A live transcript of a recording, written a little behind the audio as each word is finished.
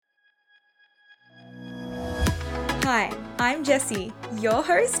Hi, I'm Jessie, your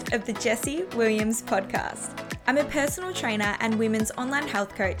host of the Jessie Williams podcast. I'm a personal trainer and women's online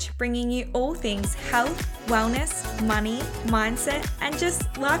health coach, bringing you all things health, wellness, money, mindset, and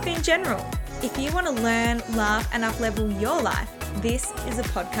just life in general. If you want to learn, laugh, and up-level your life, this is a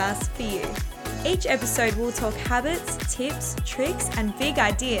podcast for you. Each episode will talk habits, tips, tricks, and big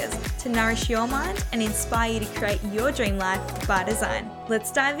ideas to nourish your mind and inspire you to create your dream life by design.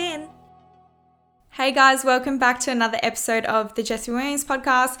 Let's dive in. Hey guys, welcome back to another episode of the Jessie Williams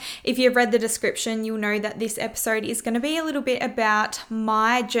podcast. If you've read the description, you'll know that this episode is going to be a little bit about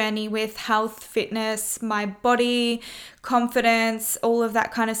my journey with health, fitness, my body, confidence, all of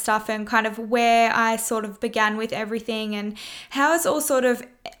that kind of stuff, and kind of where I sort of began with everything and how it's all sort of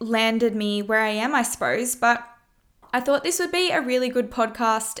landed me where I am, I suppose. But I thought this would be a really good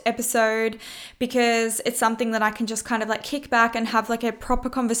podcast episode because it's something that I can just kind of like kick back and have like a proper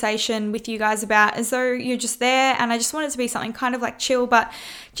conversation with you guys about as though you're just there. And I just want it to be something kind of like chill, but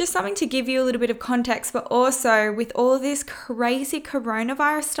just something to give you a little bit of context. But also with all this crazy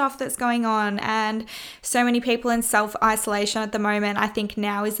coronavirus stuff that's going on and so many people in self-isolation at the moment, I think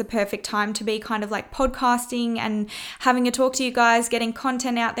now is the perfect time to be kind of like podcasting and having a talk to you guys, getting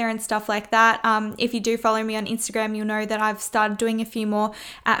content out there and stuff like that. If you do follow me on Instagram, you'll know that I've started doing a few more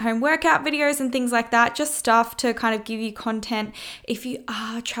at-home workout videos and things like that, just stuff to kind of give you content if you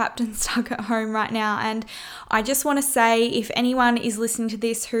are trapped and stuck at home right now. And I just want to say, if anyone is listening to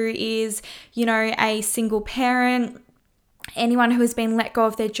this who is, a single parent, anyone who has been let go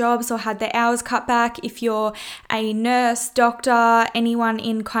of their jobs or had their hours cut back, if you're a nurse, doctor, anyone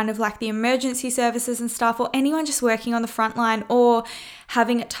in kind of like the emergency services and stuff, or anyone just working on the front line or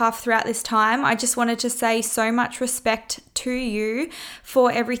having it tough throughout this time, I just wanted to say so much respect to you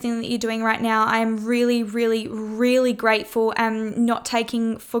for everything that you're doing right now. I'm really, really, really grateful and not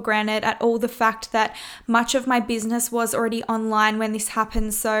taking for granted at all the fact that much of my business was already online when this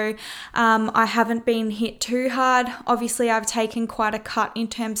happened. So I haven't been hit too hard. Obviously, I've taken quite a cut in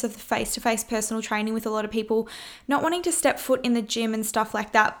terms of the face-to-face personal training with a lot of people not wanting to step foot in the gym and stuff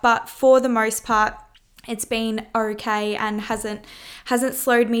like that. But for the most part, it's been okay and hasn't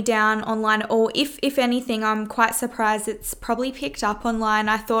slowed me down online at all. If anything, I'm quite surprised it's probably picked up online.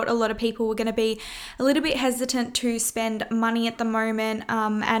 I thought a lot of people were going to be a little bit hesitant to spend money at the moment,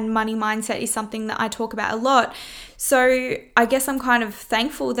 and money mindset is something that I talk about a lot. So I guess I'm kind of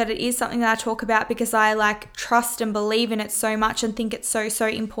thankful that it is something that I talk about because I like trust and believe in it so much and think it's so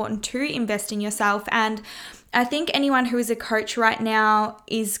important to invest in yourself. And I think anyone who is a coach right now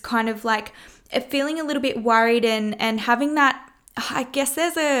is kind of like feeling a little bit worried and having that, I guess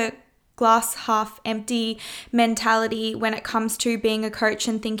there's a glass half empty mentality when it comes to being a coach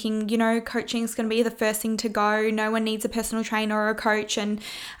and thinking, coaching is going to be the first thing to go. No one needs a personal trainer or a coach, and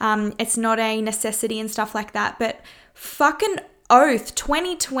it's not a necessity and stuff like that. But fucking oath,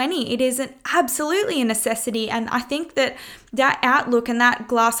 2020, it is absolutely a necessity. And I think that outlook and that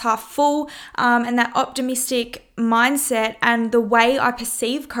glass half full and that optimistic mindset and the way I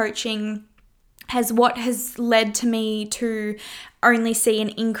perceive coaching has led to me to only see an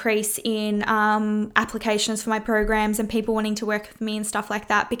increase in applications for my programs and people wanting to work with me and stuff like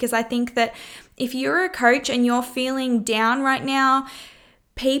that. Because I think that if you're a coach and you're feeling down right now,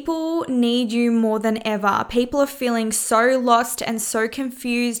 people need you more than ever. People are feeling so lost and so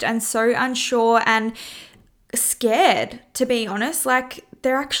confused and so unsure and scared, to be honest. Like,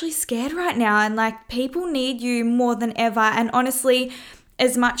 they're actually scared right now, and like people need you more than ever. And honestly,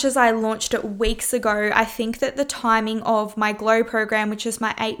 as much as I launched it weeks ago, I think that the timing of my Glow program, which is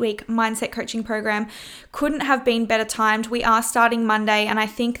my 8-week mindset coaching program, couldn't have been better timed. We are starting Monday, and I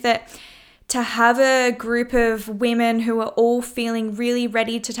think that to have a group of women who are all feeling really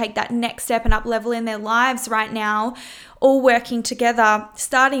ready to take that next step and up level in their lives right now, all working together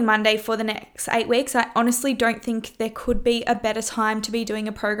starting Monday for the next 8 weeks, I honestly don't think there could be a better time to be doing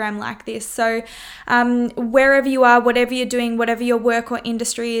a program like this. So wherever you are, whatever you're doing, whatever your work or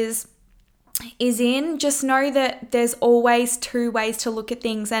industry is in, just know that there's always two ways to look at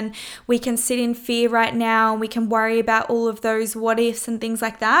things. And we can sit in fear right now, and we can worry about all of those what ifs and things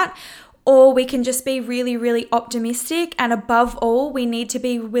like that. Or we can just be really, really optimistic. And above all, we need to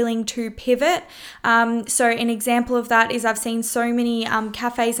be willing to pivot. So an example of that is I've seen so many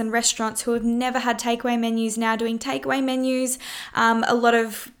cafes and restaurants who have never had takeaway menus now doing takeaway menus. A lot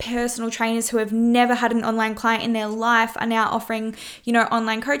of personal trainers who have never had an online client in their life are now offering,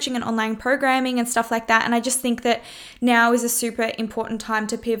 online coaching and online programming and stuff like that. And I just think that now is a super important time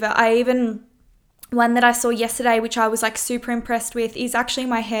to pivot. One that I saw yesterday, which I was like super impressed with, is actually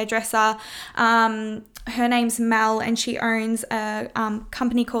my hairdresser. Her name's Mel, and she owns a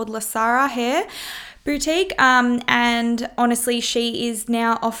company called Lasara Hair. boutique. And honestly, she is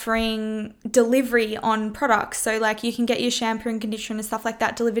now offering delivery on products. So like you can get your shampoo and conditioner and stuff like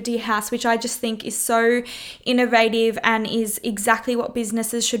that delivered to your house, which I just think is so innovative and is exactly what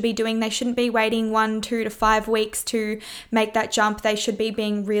businesses should be doing. They shouldn't be waiting 1, 2 to 5 weeks to make that jump. They should be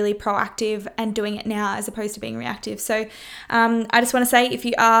being really proactive and doing it now as opposed to being reactive. So I just want to say, if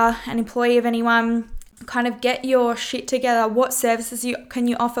you are an employee of anyone, kind of get your shit together. What services can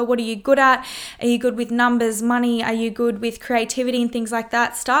you offer? What are you good at? Are you good with numbers, money? Are you good with creativity and things like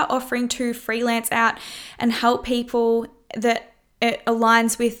that? Start offering to freelance out and help people that it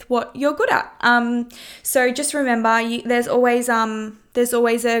aligns with what you're good at. So just remember, there's always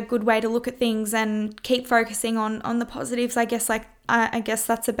a good way to look at things and keep focusing on the positives. I guess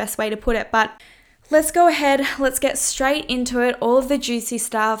that's the best way to put it. But let's go ahead. Let's get straight into it. All of the juicy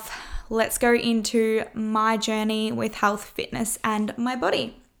stuff. Let's go into my journey with health, fitness, and my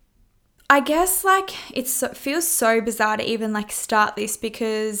body. I guess it feels so bizarre to even start this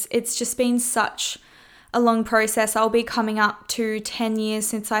because it's just been such a long process. I'll be coming up to 10 years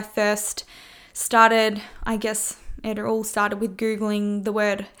since I first started. I guess it all started with Googling the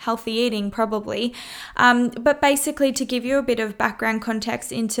word healthy eating, probably. But basically, to give you a bit of background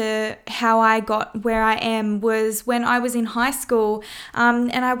context into how I got where I am, was when I was in high school,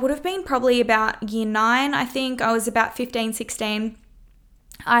 and I would have been probably about year 9, I think. I was about 15, 16.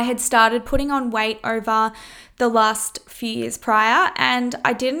 I had started putting on weight over the last few years prior, and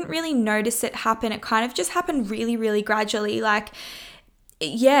I didn't really notice it happen. It kind of just happened really, really gradually.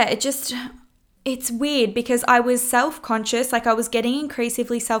 It's weird because I was self-conscious, I was getting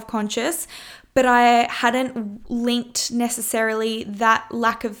increasingly self-conscious, but I hadn't linked necessarily that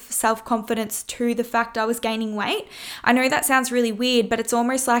lack of self-confidence to the fact I was gaining weight. I know that sounds really weird, but it's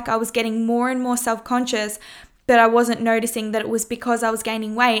almost like I was getting more and more self-conscious, but I wasn't noticing that it was because I was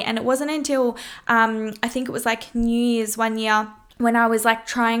gaining weight. And it wasn't until, I think it was New Year's one year, when I was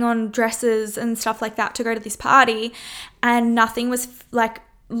trying on dresses and stuff like that to go to this party, and nothing was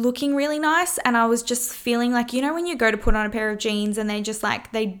looking really nice, and I was just feeling when you go to put on a pair of jeans and they just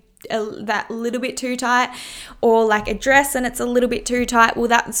that little bit too tight, or a dress and it's a little bit too tight. Well,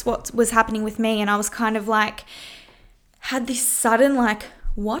 that's what was happening with me, and I was kind of had this sudden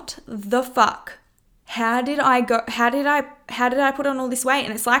what the fuck? How did I put on all this weight?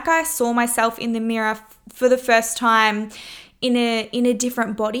 And it's I saw myself in the mirror for the first time in a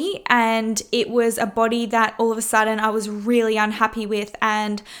different body, and it was a body that all of a sudden I was really unhappy with,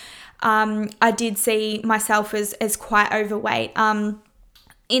 and I did see myself as quite overweight.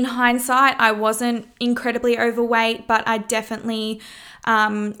 In hindsight, I wasn't incredibly overweight, but I definitely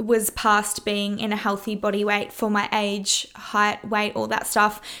was past being in a healthy body weight for my age, height, weight, all that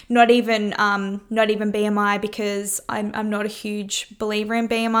stuff. Not even BMI, because I'm not a huge believer in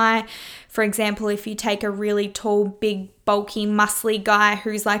BMI. For example, if you take a really tall, big, bulky, muscly guy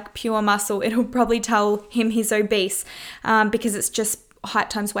who's pure muscle, it'll probably tell him he's obese, because it's just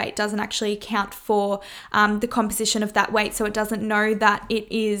height times weight doesn't actually account for the composition of that weight. So it doesn't know that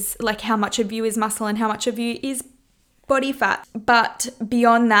it is how much of you is muscle and how much of you is body fat. But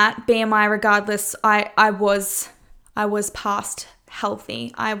beyond that, BMI regardless, I was past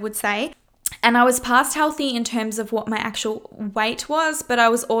healthy, I would say. And I was past healthy in terms of what my actual weight was, but I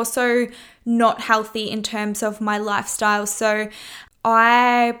was also not healthy in terms of my lifestyle. So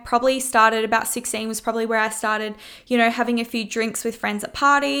I probably started about 16 was probably where I started, having a few drinks with friends at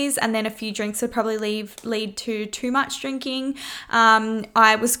parties, and then a few drinks would probably lead to too much drinking.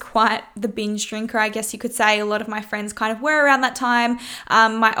 I was quite the binge drinker, I guess you could say. A lot of my friends kind of were around that time.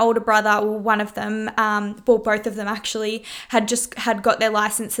 My older brother, or one of them, both of them actually, had got their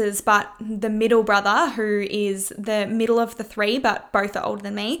licenses, but the middle brother, who is the middle of the 3, but both are older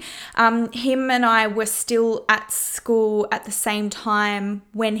than me, him and I were still at school at the same time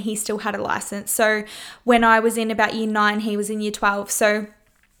when he still had a license. So when I was in about year 9, he was in year 12. So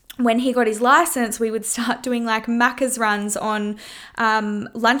when he got his license, we would start doing Macca's runs on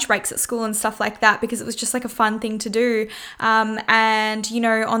lunch breaks at school and stuff like that, because it was just a fun thing to do. And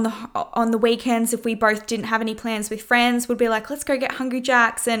on the weekends, if we both didn't have any plans with friends, we'd be let's go get Hungry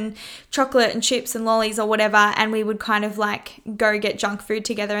Jacks and chocolate and chips and lollies or whatever, and we would kind of go get junk food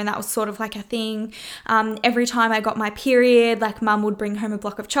together, and that was sort of a thing. Every time I got my period, mum would bring home a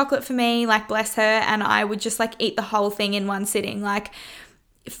block of chocolate for me, bless her, and I would just eat the whole thing in one sitting.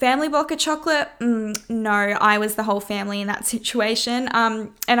 Family block of chocolate? No, I was the whole family in that situation.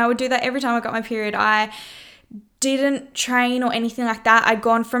 And I would do that every time I got my period. I didn't train or anything like that. I'd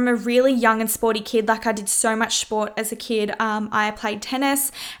gone from a really young and sporty kid. Like I did so much sport as a kid. I played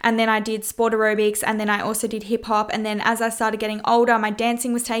tennis, and then I did sport aerobics, and then I also did hip hop. And then as I started getting older, my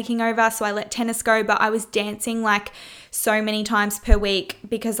dancing was taking over. So I let tennis go, but I was dancing like so many times per week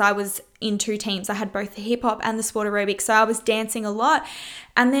because I was in 2 teams. I had both the hip hop and the sport aerobics. So I was dancing a lot.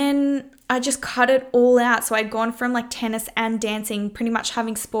 And then I just cut it all out. So I'd gone from like tennis and dancing, pretty much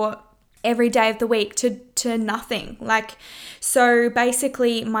having sport every day of the week to nothing. Like, so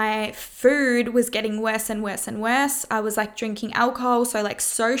basically my food was getting worse and worse and worse. I was like drinking alcohol. So like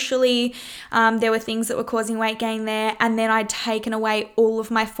socially, there were things that were causing weight gain there. And then I'd taken away all of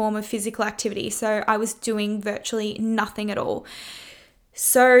my form of physical activity. So I was doing virtually nothing at all.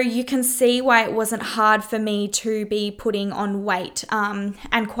 So you can see why it wasn't hard for me to be putting on weight,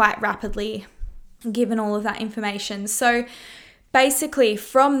 and quite rapidly, given all of that information. So basically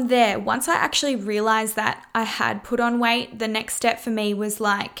from there, once I actually realized that I had put on weight, the next step for me was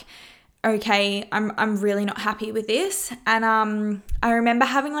like, okay, I'm really not happy with this. And I remember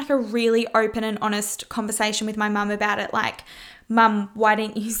having like a really open and honest conversation with my mum about it. Like, Mum, why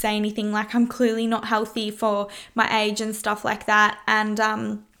didn't you say anything? Like, I'm clearly not healthy for my age and stuff like that.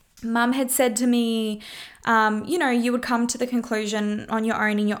 And Mum had said to me, you would come to the conclusion on your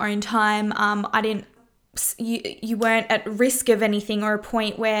own in your own time. You weren't at risk of anything, or a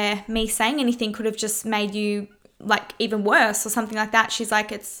point where me saying anything could have just made you like even worse or something like that. She's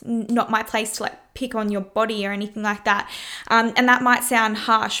like, it's not my place to like pick on your body or anything like that. And that might sound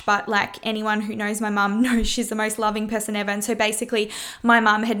harsh, but like anyone who knows my mum knows she's the most loving person ever. And so basically my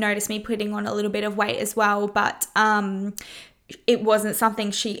mum had noticed me putting on a little bit of weight as well, but it wasn't something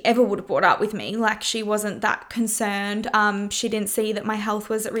she ever would have brought up with me. Like, she wasn't that concerned. She didn't see that my health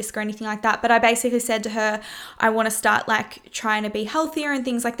was at risk or anything like that. But I basically said to her, I want to start like trying to be healthier and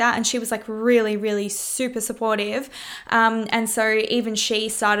things like that. And she was like really, really super supportive. And so even she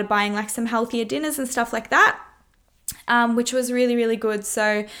started buying like some healthier dinners and stuff like that, which was really, really good.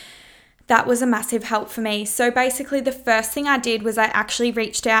 So that was a massive help for me. So basically the first thing I did was I actually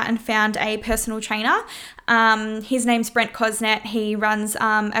reached out and found a personal trainer. His name's Brent Cosnet. He runs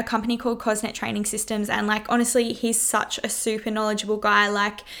a company called Cosnet Training Systems, and like honestly, he's such a super knowledgeable guy.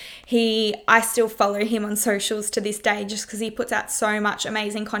 Like I still follow him on socials to this day just because he puts out so much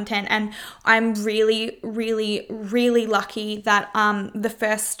amazing content, and I'm really, really, really lucky that the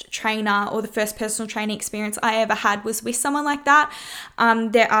first trainer or the first personal training experience I ever had was with someone like that.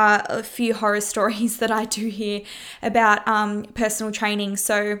 There are a few horror stories that I do hear about personal training,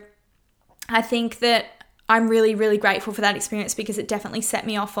 so I think that I'm really, really grateful for that experience because it definitely set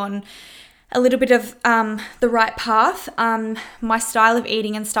me off on a little bit of the right path. My style of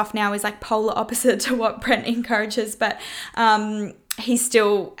eating and stuff now is like polar opposite to what Brent encourages, but he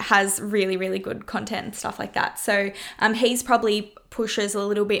still has really, really good content and stuff like that. So he's probably pushes a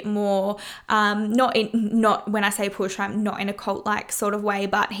little bit more, not when I say push, I'm not in a cult-like sort of way,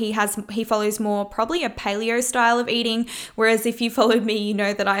 but he follows more probably a paleo style of eating, whereas if you followed me, you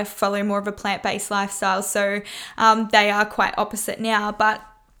know that I follow more of a plant-based lifestyle. So they are quite opposite now, but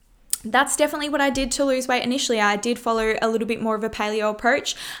that's definitely what I did to lose weight initially. I did follow a little bit more of a paleo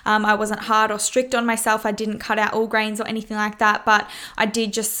approach. I wasn't hard or strict on myself. I didn't cut out all grains or anything like that, but I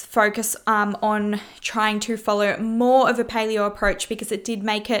did just focus on trying to follow more of a paleo approach because it did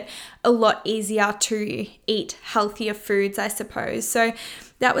make it a lot easier to eat healthier foods, I suppose. So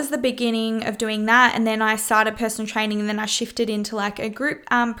that was the beginning of doing that. And then I started personal training, and then I shifted into like a group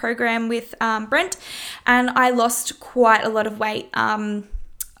program with Brent, and I lost quite a lot of weight.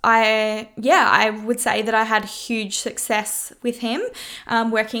 I would say that I had huge success with him,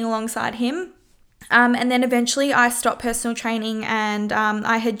 working alongside him. And then eventually I stopped personal training, and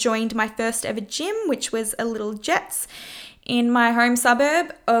I had joined my first ever gym, which was a little Jets in my home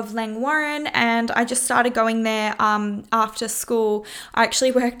suburb of Langwarrin, and I just started going there after school. I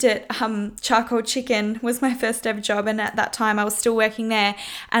actually worked at Charcoal Chicken, was my first ever job, and at that time I was still working there,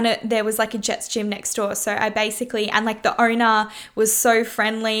 and there was like a Jets gym next door. So I basically, and like the owner was so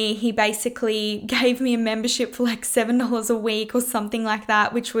friendly, he basically gave me a membership for like $7 a week or something like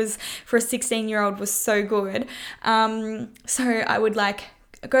that, which was for a 16-year-old was so good. So I would like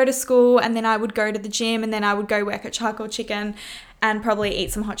go to school, and then I would go to the gym, and then I would go work at Charcoal Chicken and probably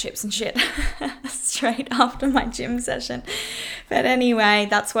eat some hot chips and shit straight after my gym session. But anyway,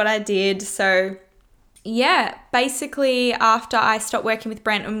 that's what I did. So yeah, basically after I stopped working with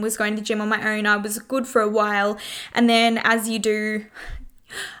Brent and was going to the gym on my own, I was good for a while. And then as you do,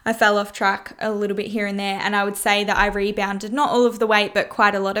 I fell off track a little bit here and there, and I would say that I rebounded not all of the weight, but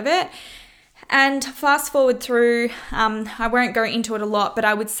quite a lot of it. And fast forward through, I won't go into it a lot, but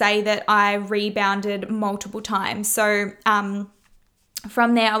I would say that I rebounded multiple times. So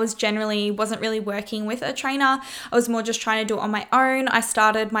from there, I wasn't really working with a trainer. I was more just trying to do it on my own. I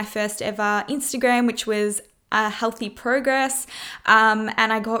started my first ever Instagram, which was Healthy Progress, and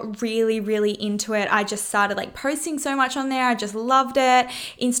I got really, really into it. I just started like posting so much on there. I just loved it.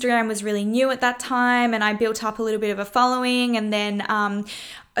 Instagram was really new at that time, and I built up a little bit of a following, and then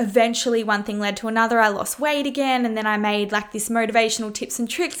eventually one thing led to another. I lost weight again, and then I made like this motivational tips and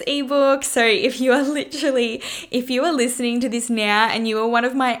tricks ebook. So if you are listening to this now and you are one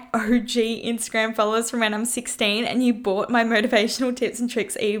of my OG Instagram followers from when I'm 16 and you bought my motivational tips and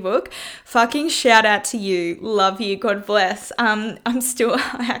tricks ebook, fucking shout out to you. Love you. God bless. I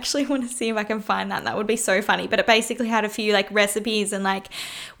actually want to see if I can find that. That would be so funny. But it basically had a few like recipes and like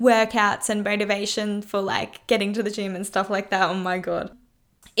workouts and motivation for like getting to the gym and stuff like that. Oh my God.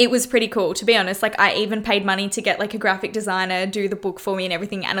 It was pretty cool, to be honest. Like, I even paid money to get like a graphic designer do the book for me and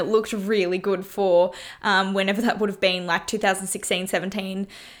everything, and it looked really good for whenever that would have been, like 2016, 17.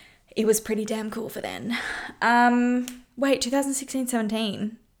 It was pretty damn cool for then. 2016,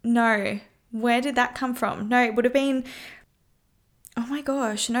 17? No. Where did that come from? No, it would have been... Oh my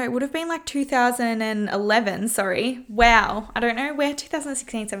gosh, no, it would have been like 2011, sorry. Wow, I don't know where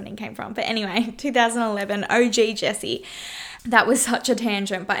 2016, 17 came from. But anyway, 2011, OG Jessie. That was such a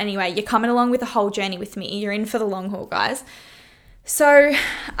tangent. But anyway, you're coming along with the whole journey with me. You're in for the long haul, guys. So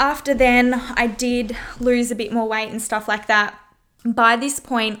after then, I did lose a bit more weight and stuff like that. By this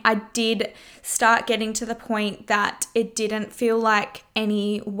point, I did start getting to the point that it didn't feel like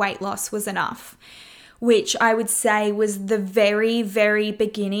any weight loss was enough, which I would say was the very, very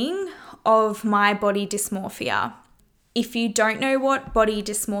beginning of my body dysmorphia. If you don't know what body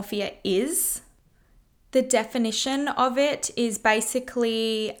dysmorphia is, the definition of it is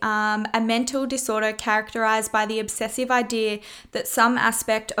basically a mental disorder characterized by the obsessive idea that some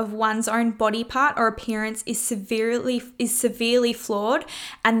aspect of one's own body part or appearance is severely flawed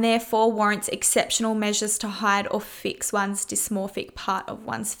and therefore warrants exceptional measures to hide or fix one's dysmorphic part of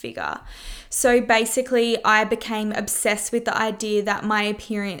one's figure. So basically, I became obsessed with the idea that my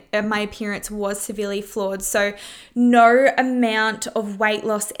appearance was severely flawed. So no amount of weight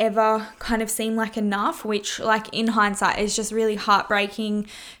loss ever kind of seemed like enough, which like in hindsight is just really heartbreaking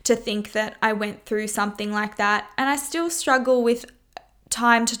to think that I went through something like that. And I still struggle with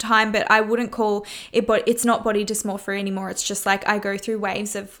time to time, but I wouldn't call it, but it's not body dysmorphia anymore. It's just like I go through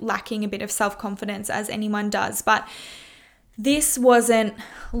waves of lacking a bit of self-confidence, as anyone does. But this wasn't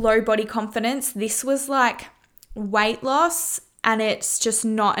low body confidence. This was like weight loss, and it's just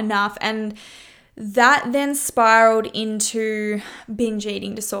not enough. And that then spiraled into binge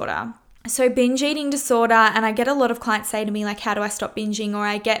eating disorder. So binge eating disorder, and I get a lot of clients say to me like, how do I stop binging? Or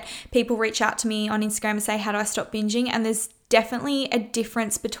I get people reach out to me on Instagram and say, how do I stop binging? And there's definitely a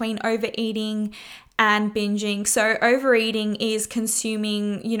difference between overeating and binging. So overeating is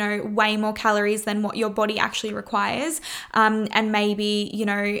consuming, way more calories than what your body actually requires. And maybe,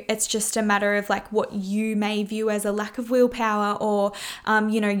 it's just a matter of like what you may view as a lack of willpower, or,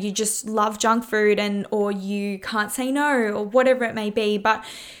 you just love junk food or you can't say no, or whatever it may be. But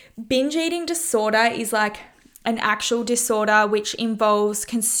binge eating disorder is like an actual disorder which involves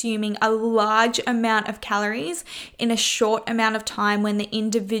consuming a large amount of calories in a short amount of time when the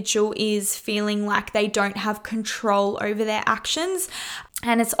individual is feeling like they don't have control over their actions.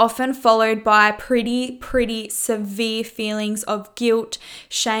 And it's often followed by pretty severe feelings of guilt,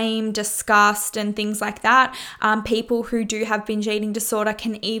 shame, disgust, and things like that. People who do have binge eating disorder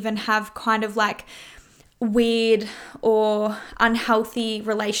can even have kind of like weird or unhealthy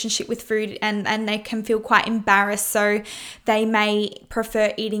relationship with food, and they can feel quite embarrassed, so they may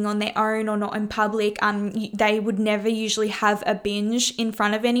prefer eating on their own or not in public. They would never usually have a binge in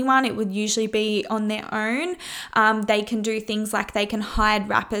front of anyone. It would usually be on their own. They can do things like they can hide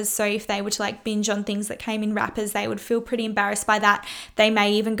wrappers, so if they were to like binge on things that came in wrappers, they would feel pretty embarrassed by that. They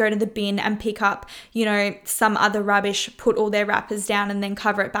may even go to the bin and pick up some other rubbish, put all their wrappers down and then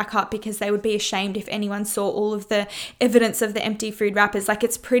cover it back up, because they would be ashamed if anyone saw all of the evidence of the empty food wrappers. Like,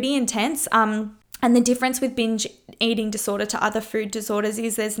 it's pretty intense. And the difference with binge eating disorder to other food disorders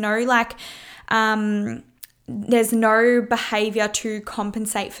is there's no behavior to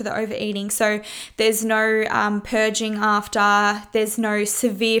compensate for the overeating. So there's no purging after, there's no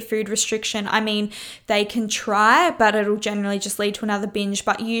severe food restriction. I mean, they can try, but it'll generally just lead to another binge.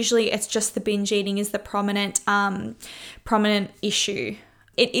 But usually it's just the binge eating is the prominent issue.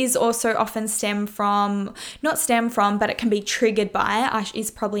 It is also often but it can be triggered by, is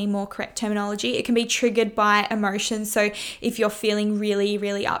probably more correct terminology. It can be triggered by emotions. So if you're feeling really,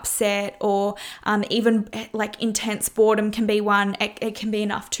 really upset, or even like intense boredom can be one, it can be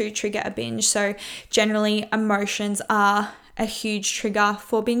enough to trigger a binge. So generally emotions are a huge trigger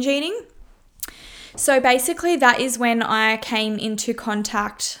for binge eating. So basically that is when I came into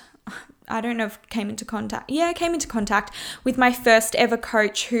contact with my first ever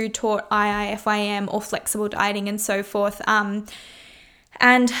coach who taught IIFIM or flexible dieting and so forth. And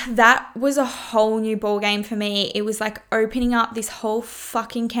that was a whole new ball game for me. It was like opening up this whole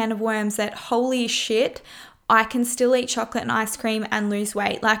fucking can of worms that, holy shit, I can still eat chocolate and ice cream and lose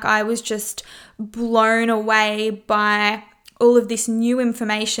weight. Like, I was just blown away by all of this new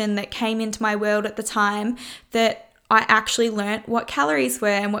information that came into my world at the time, that I actually learnt what calories were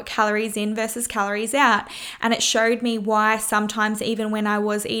and what calories in versus calories out. And it showed me why sometimes, even when I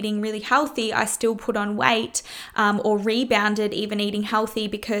was eating really healthy, I still put on weight, or rebounded even eating healthy,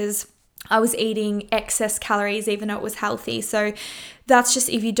 because I was eating excess calories even though it was healthy. So that's just,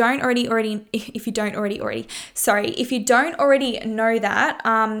 if you don't already know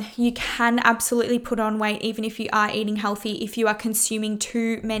that, you can absolutely put on weight even if you are eating healthy, if you are consuming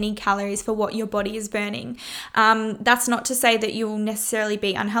too many calories for what your body is burning. That's not to say that you will necessarily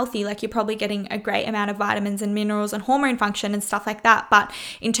be unhealthy. Like, you're probably getting a great amount of vitamins and minerals and hormone function and stuff like that. But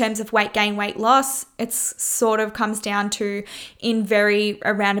in terms of weight gain, weight loss, it's sort of comes down to, in very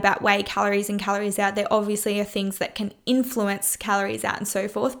a roundabout way, calories in, calories out. There obviously are things that can influence calories out and so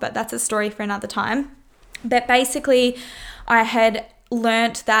forth, but that's a story for another time. But basically, I had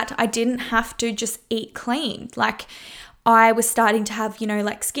learnt that I didn't have to just eat clean. Like, I was starting to have,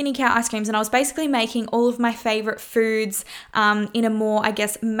 like skinny cow ice creams, and I was basically making all of my favorite foods in a more,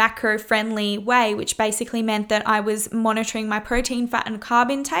 macro friendly way, which basically meant that I was monitoring my protein, fat, and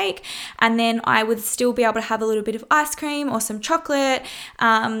carb intake. And then I would still be able to have a little bit of ice cream or some chocolate,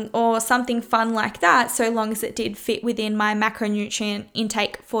 or something fun like that, so long as it did fit within my macronutrient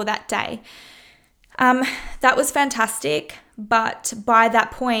intake for that day. That was fantastic. But by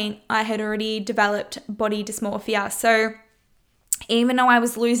that point, I had already developed body dysmorphia. So even though I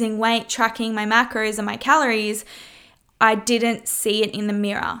was losing weight, tracking my macros and my calories, I didn't see it in the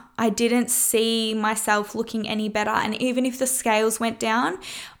mirror. I didn't see myself looking any better. And even if the scales went down,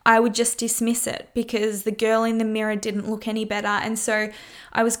 I would just dismiss it because the girl in the mirror didn't look any better. And so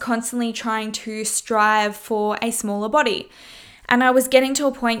I was constantly trying to strive for a smaller body. And I was getting to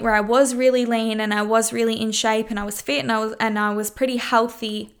a point where I was really lean and I was really in shape and I was fit and I was pretty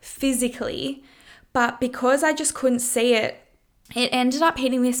healthy physically. But because I just couldn't see it, it ended up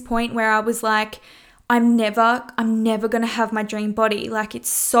hitting this point where I was like, I'm never going to have my dream body. Like, it's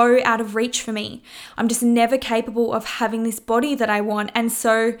so out of reach for me. I'm just never capable of having this body that I want. And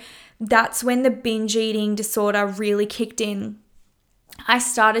so that's when the binge eating disorder really kicked in. I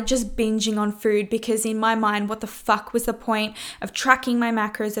started just binging on food because in my mind, what the fuck was the point of tracking my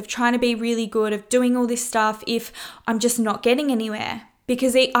macros, of trying to be really good, of doing all this stuff if I'm just not getting anywhere?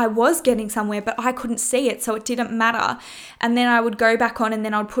 Because I was getting somewhere, but I couldn't see it, so it didn't matter. And then I would go back on and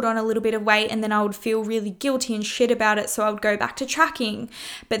then I'd put on a little bit of weight and then I would feel really guilty and shit about it, so I would go back to tracking.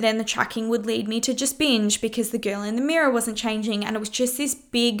 But then the tracking would lead me to just binge because the girl in the mirror wasn't changing, and it was just this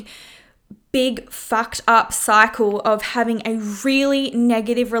big fucked up cycle of having a really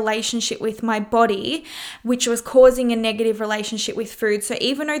negative relationship with my body, which was causing a negative relationship with food. So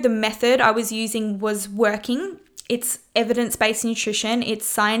even though the method I was using was working, it's evidence-based nutrition, it's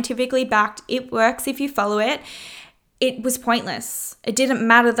scientifically backed, it works if you follow it, it was pointless. It didn't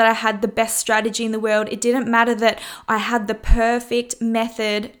matter that I had the best strategy in the world. It didn't matter that I had the perfect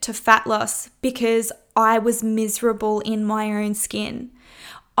method to fat loss because I was miserable in my own skin.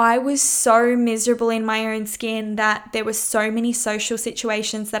 I was so miserable in my own skin that there were so many social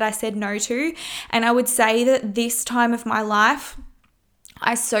situations that I said no to. And I would say that this time of my life,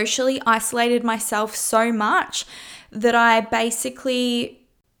 I socially isolated myself so much that I basically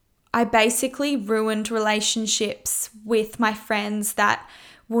ruined relationships with my friends that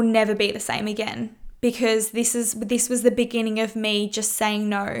will never be the same again. Because this was the beginning of me just saying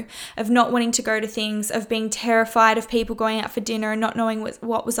no, of not wanting to go to things, of being terrified of people going out for dinner and not knowing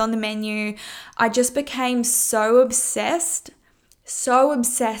what was on the menu. I just became so obsessed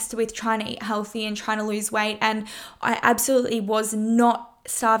with trying to eat healthy and trying to lose weight. And I absolutely was not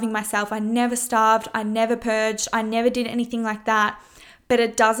starving myself. I never starved. I never purged. I never did anything like that. but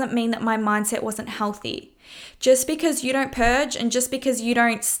it doesn't mean that my mindset wasn't healthy. Just because you don't purge and just because you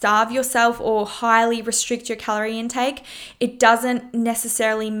don't starve yourself or highly restrict your calorie intake, it doesn't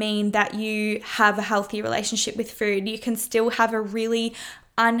necessarily mean that you have a healthy relationship with food. You can still have a really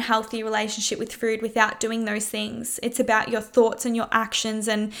unhealthy relationship with food without doing those things. It's about your thoughts and your actions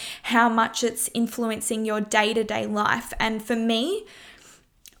and how much it's influencing your day-to-day life. And for me,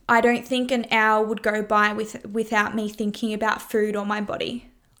 I don't think an hour would go by without me thinking about food or my body.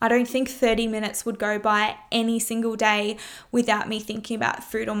 I don't think 30 minutes would go by any single day without me thinking about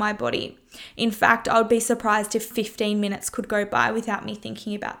food or my body. In fact, I would be surprised if 15 minutes could go by without me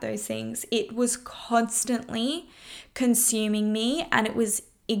thinking about those things. It was constantly consuming me and it was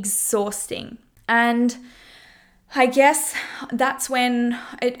exhausting. And I guess that's when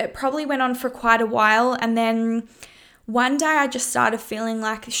it probably went on for quite a while. And then one day I just started feeling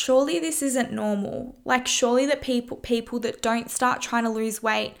like, surely this isn't normal. Like, surely that people that don't start trying to lose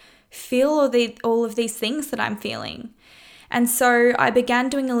weight feel all of these things that I'm feeling. And so I began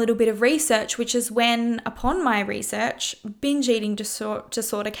doing a little bit of research, which is when, upon my research, binge eating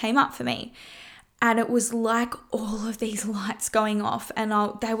disorder came up for me. And it was like all of these lights going off, and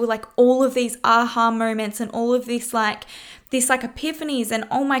they were like all of these aha moments and all of this like epiphanies, and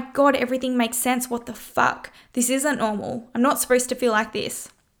oh my God, everything makes sense. What the fuck? This isn't normal. I'm not supposed to feel like this.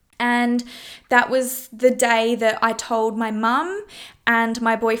 And that was the day that I told my mum and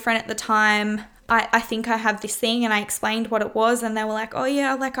my boyfriend at the time, I think I have this thing, and I explained what it was, and they were like, oh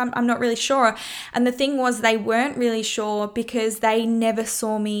yeah, like I'm not really sure. And the thing was, they weren't really sure because they never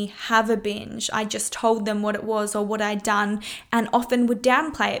saw me have a binge. I just told them what it was or what I'd done, and often would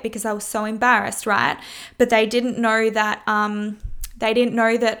downplay it because I was so embarrassed, right? But they didn't know that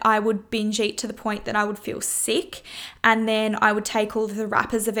I would binge eat to the point that I would feel sick, and then I would take all of the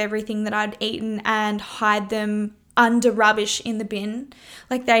wrappers of everything that I'd eaten and hide them under rubbish in the bin.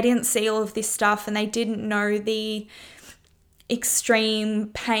 Like, they didn't see all of this stuff, and they didn't know the extreme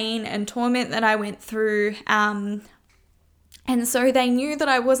pain and torment that I went through. And so they knew that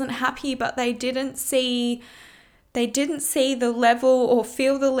I wasn't happy, but they didn't see the level or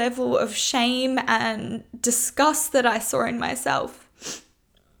feel the level of shame and disgust that I saw in myself.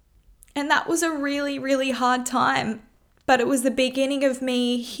 And that was a really, really hard time. But it was the beginning of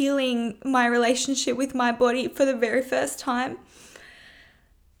me healing my relationship with my body for the very first time.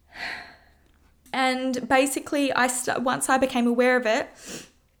 And basically, once I became aware of it,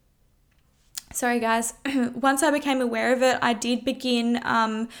 once I became aware of it, I did begin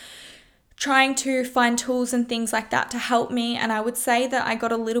trying to find tools and things like that to help me. And I would say that I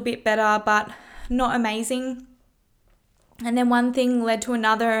got a little bit better, but not amazing. And then one thing led to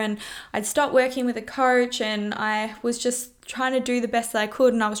another, and I'd stopped working with a coach, and I was just trying to do the best that I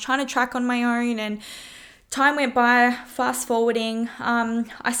could, and I was trying to track on my own, and time went by. Fast forwarding,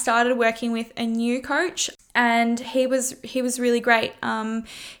 I started working with a new coach, and he was really great.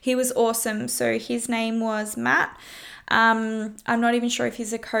 He was awesome. So his name was Matt. I'm not even sure if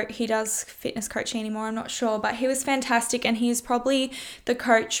he's a coach. He does fitness coaching anymore. I'm not sure, but he was fantastic. And he's probably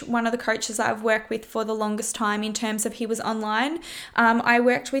one of the coaches I've worked with for the longest time in terms of he was online. I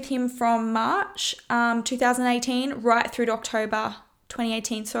worked with him from March 2018 right through to October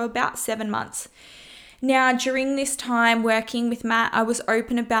 2018. So about 7 months. Now, during this time working with Matt, I was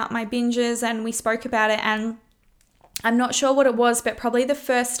open about my binges and we spoke about it, and I'm not sure what it was, but probably the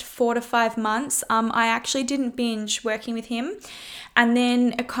first 4 to 5 months, I actually didn't binge working with him. And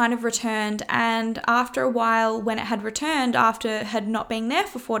then it kind of returned. And after a while, when it had returned, after it had not been there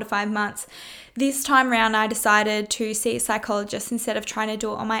for 4 to 5 months, this time around, I decided to see a psychologist instead of trying to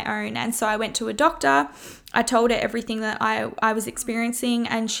do it on my own. And so I went to a doctor. I told her everything that I was experiencing,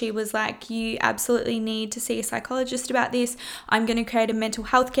 and she was like, you absolutely need to see a psychologist about this. I'm going to create a mental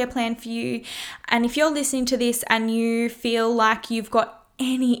health care plan for you. And if you're listening to this and you feel like you've got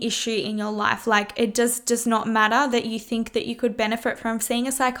any issue in your life, like it does not matter that you think that you could benefit from seeing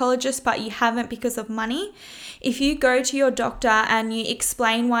a psychologist, but you haven't because of money. If you go to your doctor and you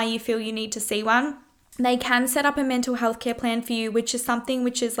explain why you feel you need to see one, they can set up a mental health care plan for you, which is something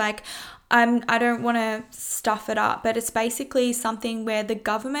which is like, I don't want to stuff it up, but it's basically something where the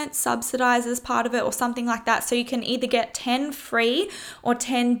government subsidizes part of it or something like that. So you can either get 10 free or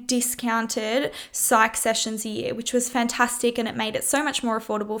 10 discounted psych sessions a year, which was fantastic, and it made it so much more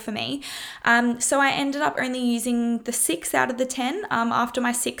affordable for me. So I ended up only using the 6 out of the 10. After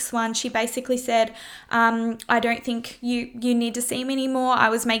my 6th one, she basically said, I don't think you need to see me anymore. I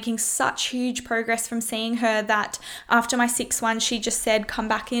was making such huge progress from seeing her that after my 6th one, she just said, come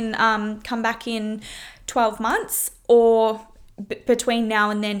back in 12 months or between now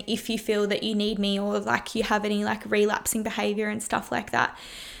and then if you feel that you need me or like you have any like relapsing behavior and stuff like that.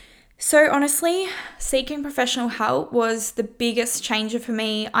 So honestly, seeking professional help was the biggest changer for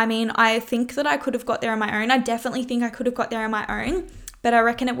me. I mean, I think that I could have got there on my own. I definitely think I could have got there on my own, but I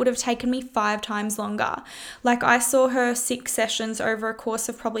reckon it would have taken me 5 times longer. Like I saw her 6 sessions over a course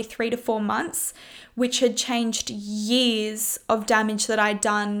of probably 3 to 4 months, which had changed years of damage that I'd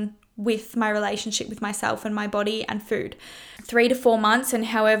done with my relationship with myself and my body and food. 3 to 4 months, and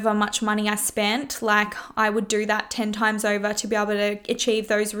however much money I spent, like I would do that 10 times over to be able to achieve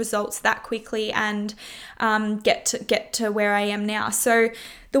those results that quickly and get to where I am now. So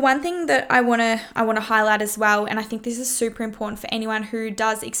the one thing that I want to highlight as well, and I think this is super important for anyone who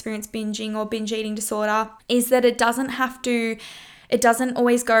does experience binging or binge eating disorder, is that it doesn't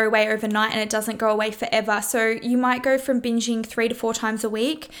always go away overnight, and it doesn't go away forever. So you might go from binging 3 to 4 times a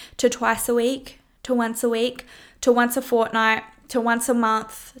week to twice a week to once a fortnight to once a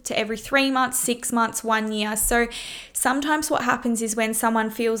month to every 3 months, 6 months, 1 year. So sometimes what happens is when someone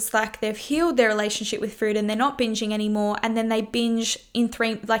feels like they've healed their relationship with food and they're not binging anymore, and then they binge in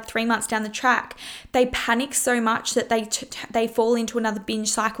 3 months down the track, they panic so much that they fall into another binge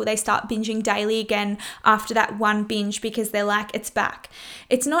cycle. They start binging daily again after that one binge because they're like, it's back.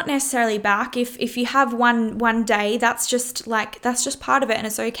 It's not necessarily back. If you have one day, that's just part of it, and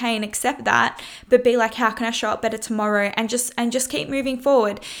it's okay, and accept that, but be like, how can I show up better tomorrow, and just keep moving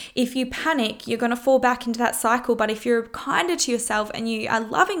forward. If you panic, you're going to fall back into that cycle. But if you're kinder to yourself and you are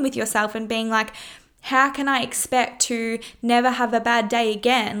loving with yourself and being like, how can I expect to never have a bad day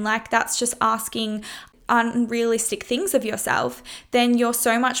again? Like that's just asking unrealistic things of yourself, then you're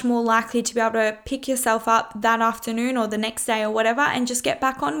so much more likely to be able to pick yourself up that afternoon or the next day or whatever and just get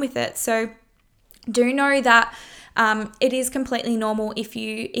back on with it. So do know that it is completely normal if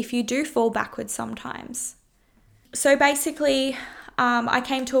you do fall backwards sometimes. So basically, I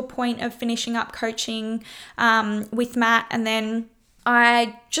came to a point of finishing up coaching with Matt, and then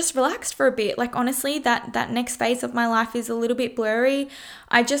I just relaxed for a bit. Like honestly, that next phase of my life is a little bit blurry.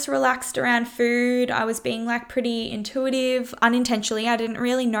 I just relaxed around food. I was being like pretty intuitive, unintentionally. I didn't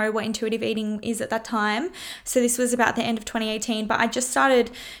really know what intuitive eating is at that time. So this was about the end of 2018, but I just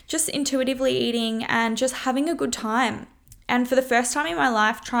started just intuitively eating and just having a good time. And for the first time in my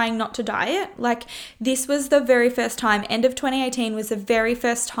life, trying not to diet. Like this was the very first time, end of 2018 was the very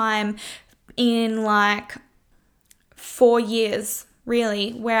first time in like 4 years,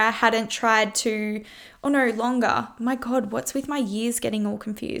 really, where I hadn't tried to, longer. My God, what's with my years getting all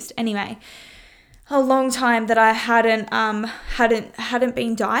confused? Anyway, a long time that I hadn't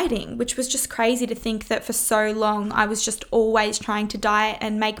been dieting, which was just crazy to think that for so long I was just always trying to diet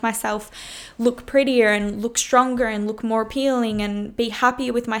and make myself look prettier and look stronger and look more appealing and be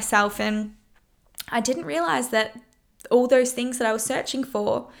happier with myself. And I didn't realize that all those things that I was searching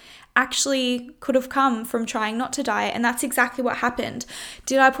for actually could have come from trying not to diet. And that's exactly what happened.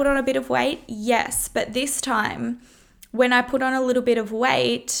 Did I put on a bit of weight? Yes. But this time, when I put on a little bit of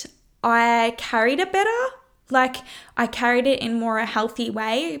weight, I carried it better. Like I carried it in more a healthy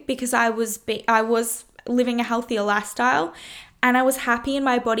way because I was living a healthier lifestyle and I was happy in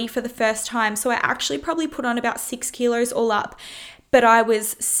my body for the first time. So I actually probably put on about 6 kilos all up, but I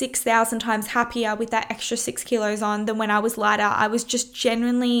was 6,000 times happier with that extra 6 kilos on than when I was lighter. I was just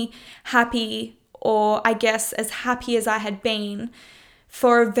genuinely happy, or I guess as happy as I had been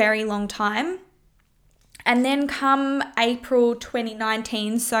for a very long time. And then come April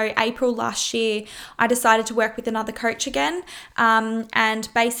 2019, so April last year, I decided to work with another coach again. And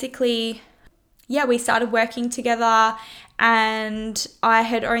basically, we started working together, and I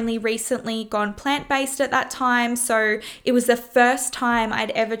had only recently gone plant-based at that time. So it was the first time I'd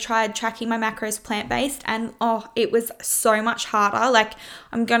ever tried tracking my macros plant-based, and it was so much harder. Like,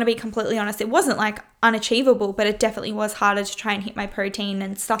 I'm going to be completely honest, it wasn't like unachievable, but it definitely was harder to try and hit my protein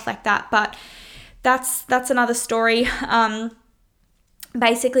and stuff like that. But that's another story.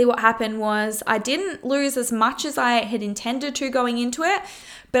 Basically what happened was I didn't lose as much as I had intended to going into it,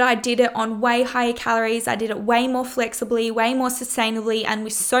 but I did it on way higher calories. I did it way more flexibly, way more sustainably, and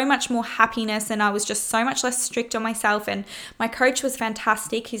with so much more happiness. And I was just so much less strict on myself. And my coach was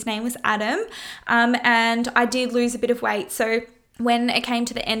fantastic. His name was Adam. And I did lose a bit of weight. So when it came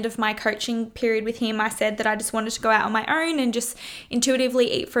to the end of my coaching period with him, I said that I just wanted to go out on my own and just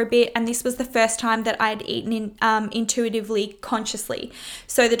intuitively eat for a bit. And this was the first time that I'd eaten intuitively, consciously.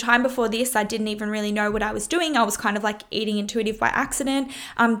 So the time before this, I didn't even really know what I was doing. I was kind of like eating intuitive by accident.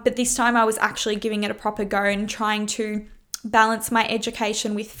 But this time I was actually giving it a proper go and trying to balance my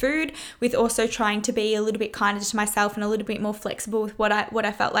education with food, with also trying to be a little bit kinder to myself and a little bit more flexible with what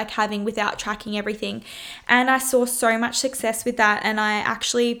I felt like having without tracking everything. And I saw so much success with that, and I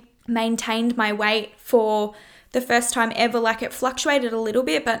actually maintained my weight for the first time ever. Like, it fluctuated a little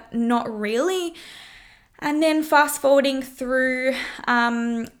bit, but not really. And then fast forwarding through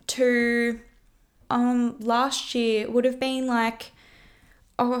to last year, it would have been like,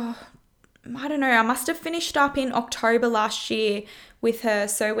 I don't know, I must have finished up in October last year with her.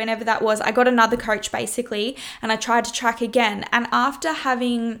 So whenever that was, I got another coach basically, and I tried to track again. And after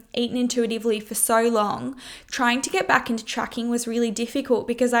having eaten intuitively for so long, trying to get back into tracking was really difficult,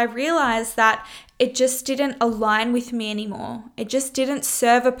 because I realized that it just didn't align with me anymore. It just didn't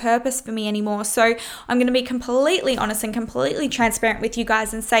serve a purpose for me anymore. So I'm going to be completely honest and completely transparent with you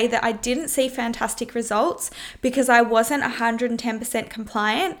guys and say that I didn't see fantastic results because I wasn't 110%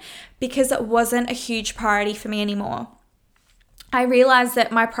 compliant, because it wasn't a huge priority for me anymore. I realized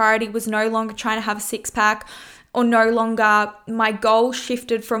that my priority was no longer trying to have a six-pack, or no longer, my goal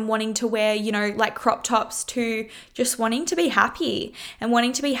shifted from wanting to wear, like crop tops, to just wanting to be happy and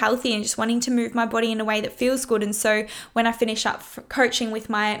wanting to be healthy and just wanting to move my body in a way that feels good. And so when I finished up coaching with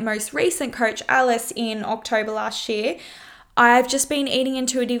my most recent coach, Alice, in October last year, I've just been eating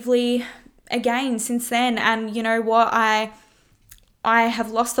intuitively again since then. And you know what? I have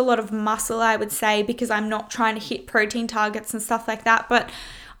lost a lot of muscle, I would say, because I'm not trying to hit protein targets and stuff like that. But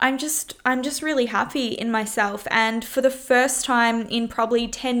I'm just really happy in myself. And for the first time in probably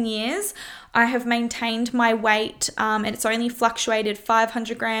 10 years, I have maintained my weight, and it's only fluctuated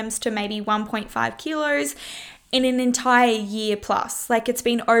 500 grams to maybe 1.5 kilos in an entire year plus. Like, it's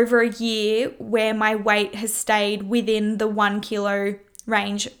been over a year where my weight has stayed within the 1 kilo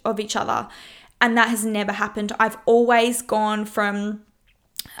range of each other. And that has never happened. I've always gone from,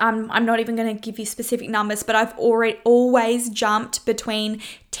 I'm not even going to give you specific numbers, but I've always jumped between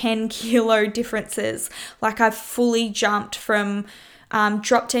 10 kilo differences. Like, I've fully jumped from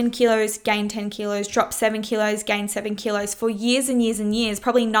drop 10 kilos, gain 10 kilos, drop 7 kilos, gain 7 kilos for years and years and years,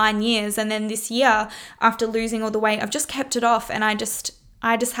 probably 9 years. And then this year, after losing all the weight, I've just kept it off. And I just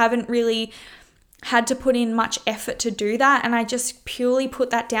haven't really had to put in much effort to do that. And I just purely put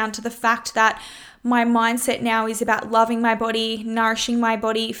that down to the fact that my mindset now is about loving my body, nourishing my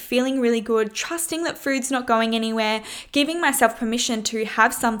body, feeling really good, trusting that food's not going anywhere, giving myself permission to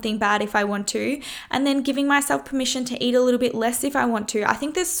have something bad if I want to, and then giving myself permission to eat a little bit less if I want to. I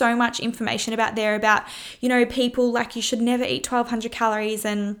think there's so much information about people like you should never eat 1,200 calories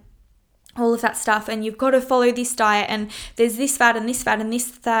and all of that stuff, and you've got to follow this diet, and there's this fat and this fat and this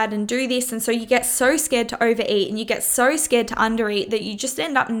fat, and do this. And so you get so scared to overeat and you get so scared to undereat that you just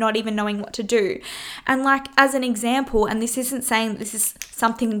end up not even knowing what to do. And like, as an example, and this isn't saying that this is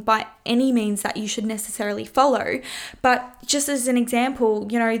something by any means that you should necessarily follow, but just as an example,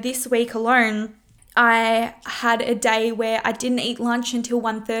 this week alone, I had a day where I didn't eat lunch until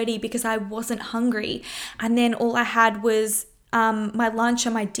 1:30 because I wasn't hungry. And then all I had was my lunch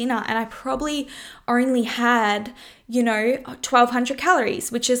and my dinner, and I probably only had 1,200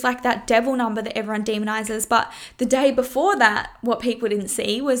 calories, which is like that devil number that everyone demonizes. But the day before that, what people didn't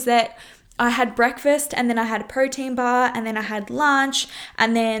see was that I had breakfast, and then I had a protein bar, and then I had lunch,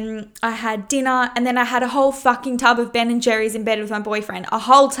 and then I had dinner, and then I had a whole fucking tub of Ben & Jerry's in bed with my boyfriend. A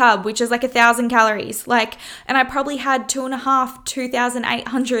whole tub, which is like 1,000 calories. And I probably had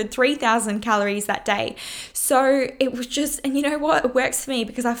 2,800, 3,000 calories that day. So it was just, and you know what? It works for me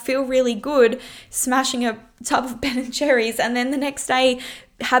because I feel really good smashing a tub of Ben & Jerry's, and then the next day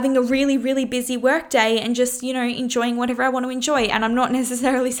having a really, really busy work day and just, enjoying whatever I want to enjoy. And I'm not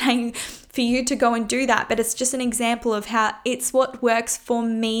necessarily saying for you to go and do that, but it's just an example of how it's what works for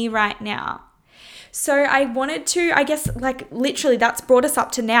me right now. So I wanted to, literally that's brought us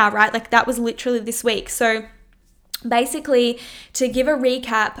up to now, right? Like, that was literally this week. So basically, to give a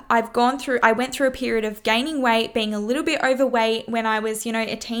recap, I went through a period of gaining weight, being a little bit overweight when I was,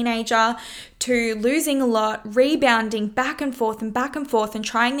 a teenager, to losing a lot, rebounding back and forth and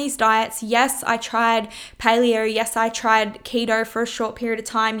trying these diets. Yes, I tried paleo. Yes, I tried keto for a short period of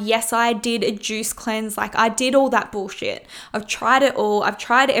time. Yes, I did a juice cleanse. Like, I did all that bullshit. I've tried it all. I've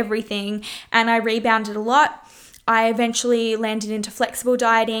tried everything, and I rebounded a lot. I eventually landed into flexible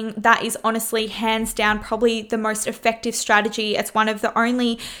dieting. That is honestly, hands down, probably the most effective strategy. It's one of the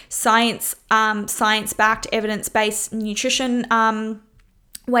only science-backed, evidence-based nutrition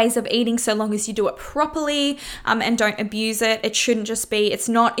ways of eating, so long as you do it properly and don't abuse it. It shouldn't just be, it's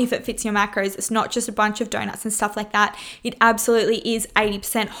not if it fits your macros, it's not just a bunch of donuts and stuff like that. It absolutely is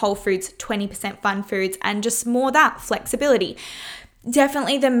 80% whole foods, 20% fun foods, and just more that flexibility.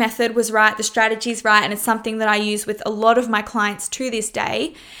 definitely the method was right, the strategy's right, and it's something that I use with a lot of my clients to this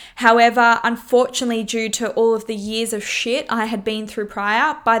day. However, unfortunately, due to all of the years of shit I had been through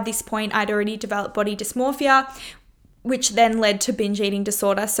prior, by this point I'd already developed body dysmorphia, which then led to binge eating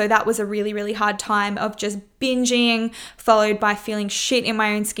disorder. So that was a really, really hard time of just binging, followed by feeling shit in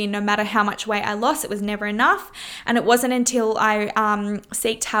my own skin. No matter how much weight I lost, it was never enough. And it wasn't until I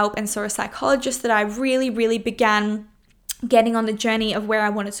sought help and saw a psychologist that I really, really began getting on the journey of where I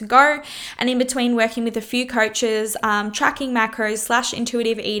wanted to go. And in between working with a few coaches, tracking macros /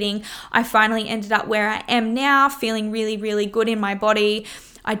 intuitive eating, I finally ended up where I am now, feeling really, really good in my body.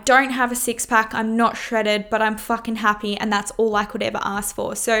 I don't have a six pack, I'm not shredded, but I'm fucking happy, and that's all I could ever ask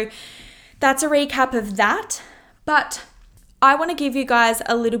for. So that's a recap of that. But I want to give you guys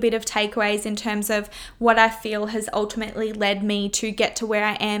a little bit of takeaways in terms of what I feel has ultimately led me to get to where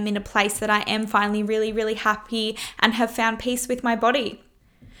I am, in a place that I am finally really, really happy and have found peace with my body.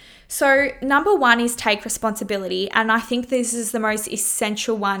 So number one is take responsibility. And I think this is the most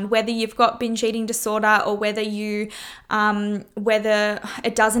essential one, whether you've got binge eating disorder or whether it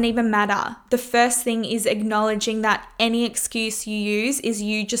doesn't even matter. The first thing is acknowledging that any excuse you use is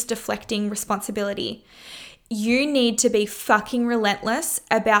you just deflecting responsibility. You need to be fucking relentless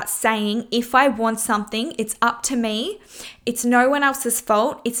about saying, if I want something, it's up to me. It's no one else's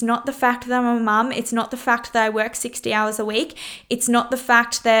fault. It's not the fact that I'm a mum. It's not the fact that I work 60 hours a week. It's not the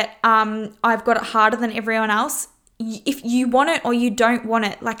fact that I've got it harder than everyone else. If you want it or you don't want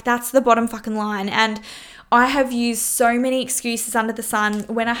it, like, that's the bottom fucking line. And I have used so many excuses under the sun.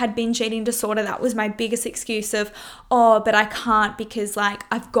 When I had binge eating disorder, that was my biggest excuse of, but I can't because like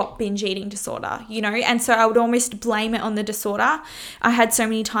I've got binge eating disorder, And so I would almost blame it on the disorder. I had so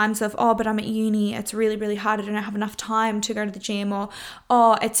many times of, but I'm at uni. It's really, really hard. I don't have enough time to go to the gym, or,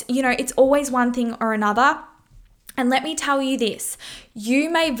 it's always one thing or another. And let me tell you this, you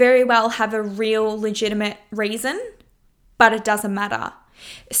may very well have a real legitimate reason, but it doesn't matter.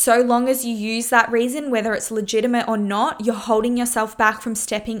 So long as you use that reason, whether it's legitimate or not, you're holding yourself back from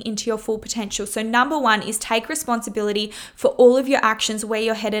stepping into your full potential. So number one is take responsibility for all of your actions, where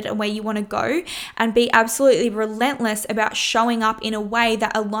you're headed and where you want to go, and be absolutely relentless about showing up in a way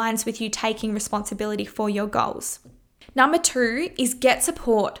that aligns with you taking responsibility for your goals. Number two is get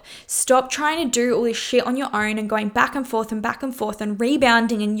support. Stop trying to do all this shit on your own and going back and forth and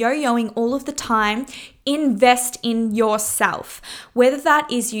rebounding and yo-yoing all of the time. Invest in yourself. Whether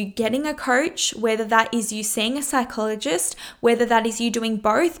that is you getting a coach, whether that is you seeing a psychologist, whether that is you doing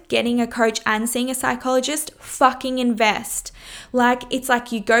both, getting a coach and seeing a psychologist, fucking invest. It's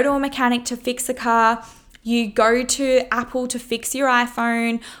like you go to a mechanic to fix a car, you go to Apple to fix your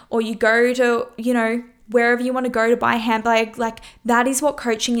iPhone, or you go to, wherever you want to go to buy a handbag. Like, that is what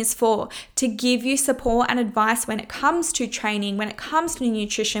coaching is for, to give you support and advice when it comes to training, when it comes to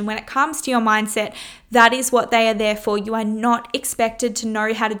nutrition, when it comes to your mindset. That is what they are there for. You are not expected to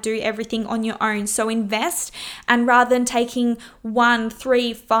know how to do everything on your own. So invest, and rather than taking 1,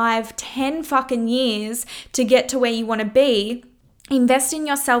 3, 5, 10 fucking years to get to where you want to be, invest in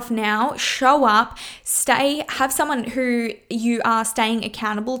yourself now, show up, have someone who you are staying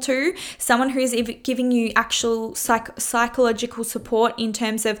accountable to, someone who's giving you actual psychological support in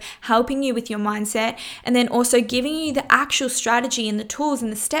terms of helping you with your mindset, and then also giving you the actual strategy and the tools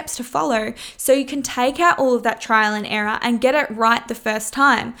and the steps to follow so you can take out all of that trial and error and get it right the first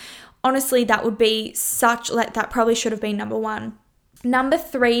time. Honestly, that would be that probably should have been number one. Number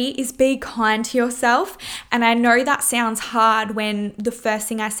three is be kind to yourself. And I know that sounds hard when the first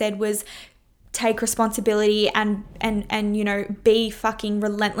thing I said was take responsibility and be fucking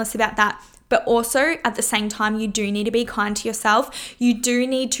relentless about that. But also at the same time, you do need to be kind to yourself. You do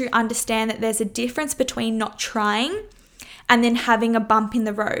need to understand that there's a difference between not trying and then having a bump in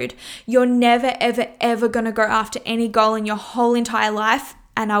the road. You're never, ever, ever going to go after any goal in your whole entire life.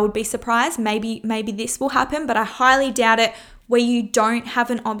 And I would be surprised, maybe this will happen, but I highly doubt it, where you don't have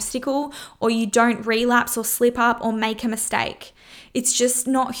an obstacle or you don't relapse or slip up or make a mistake. It's just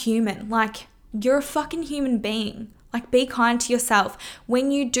not human. Like, you're a fucking human being. Like, be kind to yourself.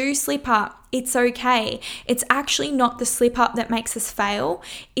 When you do slip up, it's okay. It's actually not the slip up that makes us fail.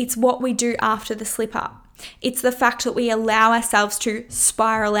 It's what we do after the slip up. It's the fact that we allow ourselves to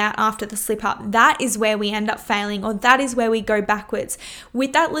spiral out after the slip up. That is where we end up failing, or that is where we go backwards.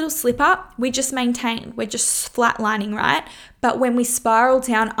 With that little slip up, we just maintain. We're just flatlining, right? But when we spiral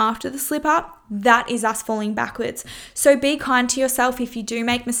down after the slip up, that is us falling backwards. So be kind to yourself if you do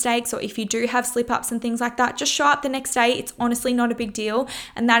make mistakes, or if you do have slip ups and things like that. Just show up the next day. It's honestly not a big deal.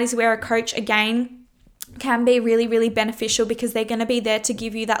 And that is where a coach, again, can be really, really beneficial because they're going to be there to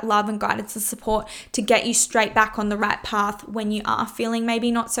give you that love and guidance and support to get you straight back on the right path when you are feeling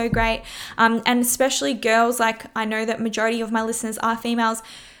maybe not so great. And especially girls, like I know that majority of my listeners are females.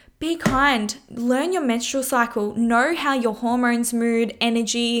 Be kind, learn your menstrual cycle, know how your hormones, mood,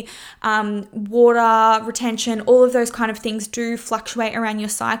 energy, water retention, all of those kind of things do fluctuate around your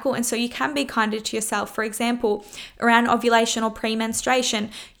cycle. And so you can be kinder to yourself. For example, around ovulation or pre-menstruation,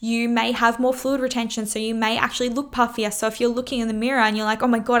 you may have more fluid retention. So you may actually look puffier. So if you're looking in the mirror and you're like, oh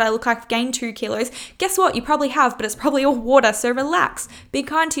my God, I look like I've gained 2 kilos. Guess what? You probably have, but it's probably all water. So relax, be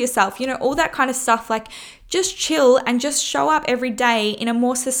kind to yourself, all that kind of stuff. Like, just chill and just show up every day in a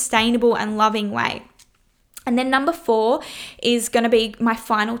more sustainable and loving way. And then number 4 is going to be my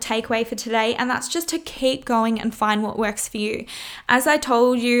final takeaway for today, and that's just to keep going and find what works for you. As I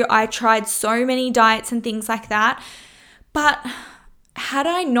told you, I tried so many diets and things like that, but had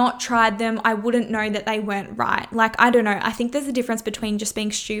I not tried them, I wouldn't know that they weren't right. Like, I don't know. I think there's a difference between just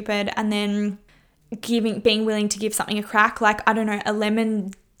being stupid and then being willing to give something a crack. Like, I don't know, a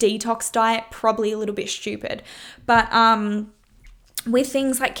lemon detox diet, probably a little bit stupid. But with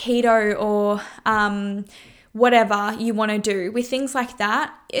things like keto or whatever you want to do, with things like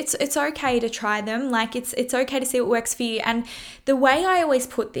that, it's okay to try them. Like, it's okay to see what works for you. And the way I always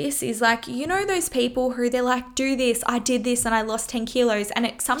put this is like, those people who they're like, do this, I did this and I lost 10 kilos.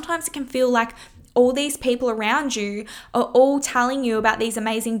 And sometimes it can feel like all these people around you are all telling you about these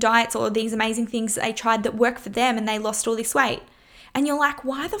amazing diets or these amazing things that they tried that work for them and they lost all this weight. And you're like,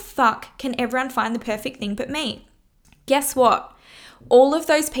 why the fuck can everyone find the perfect thing but me? Guess what? All of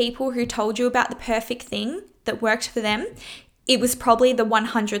those people who told you about the perfect thing that worked for them, it was probably the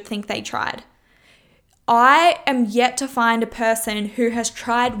 100th thing they tried. I am yet to find a person who has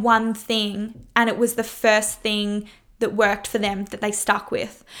tried one thing and it was the first thing that worked for them that they stuck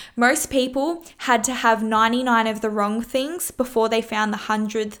with. Most people had to have 99 of the wrong things before they found the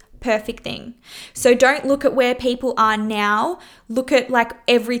 100th perfect thing. So don't look at where people are now. Look at like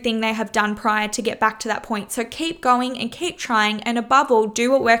everything they have done prior to get back to that point. So keep going and keep trying, and above all,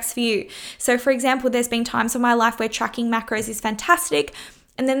 do what works for you. So for example, there's been times in my life where tracking macros is fantastic.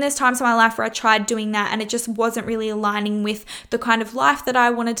 And then there's times in my life where I tried doing that and it just wasn't really aligning with the kind of life that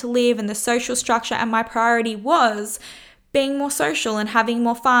I wanted to live and the social structure. And my priority was being more social and having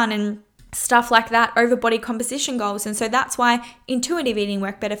more fun and stuff like that over body composition goals. And so that's why intuitive eating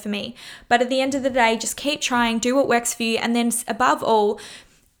worked better for me. But at the end of the day, just keep trying, do what works for you. And then above all,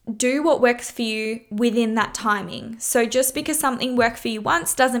 do what works for you within that timing. So just because something worked for you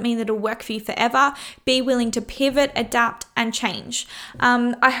once doesn't mean that it'll work for you forever. Be willing to pivot, adapt, and change.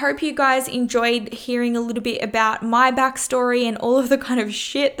 I hope you guys enjoyed hearing a little bit about my backstory and all of the kind of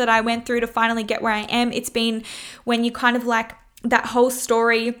shit that I went through to finally get where I am. It's been when you kind of like that whole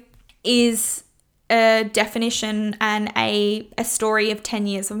story is a definition and a story of 10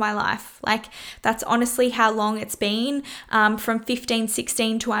 years of my life. Like, that's honestly how long it's been, from 15,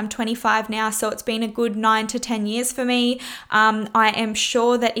 16 to I'm 25 now. So it's been a good 9 to 10 years for me. I am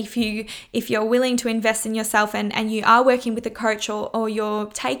sure that if you're willing to invest in yourself and you are working with a coach or you're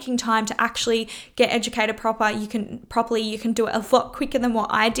taking time to actually get educated you can do it a lot quicker than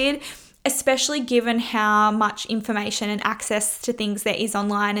what I did. Especially given how much information and access to things there is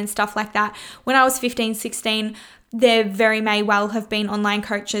online and stuff like that. When I was 15, 16, there very may well have been online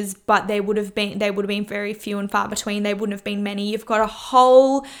coaches, but they would have been very few and far between. They wouldn't have been many. You've got a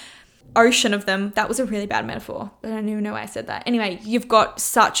whole ocean of them. That was a really bad metaphor. I don't even know why I said that. Anyway, you've got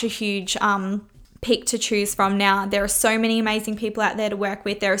such a huge pick to choose from now. There are so many amazing people out there to work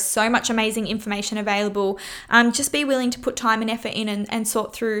with. There is so much amazing information available. Just be willing to put time and effort in and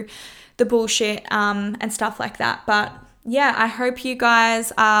sort through the bullshit and stuff like that. But yeah, I hope you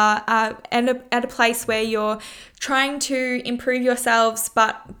guys are at a place where you're trying to improve yourselves,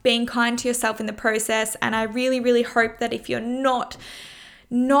 but being kind to yourself in the process. And I really, really hope that if you're not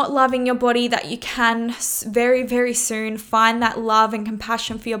loving your body, that you can very, very soon find that love and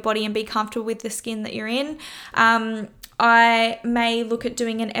compassion for your body and be comfortable with the skin that you're in. I may look at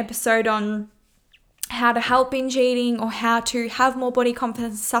doing an episode on how to help binge eating or how to have more body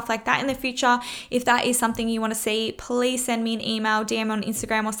confidence and stuff like that in the future. If that is something you want to see, please send me an email, DM on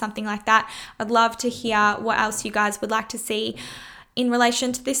Instagram or something like that. I'd love to hear what else you guys would like to see in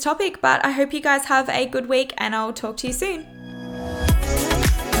relation to this topic. But I hope you guys have a good week and I'll talk to you soon.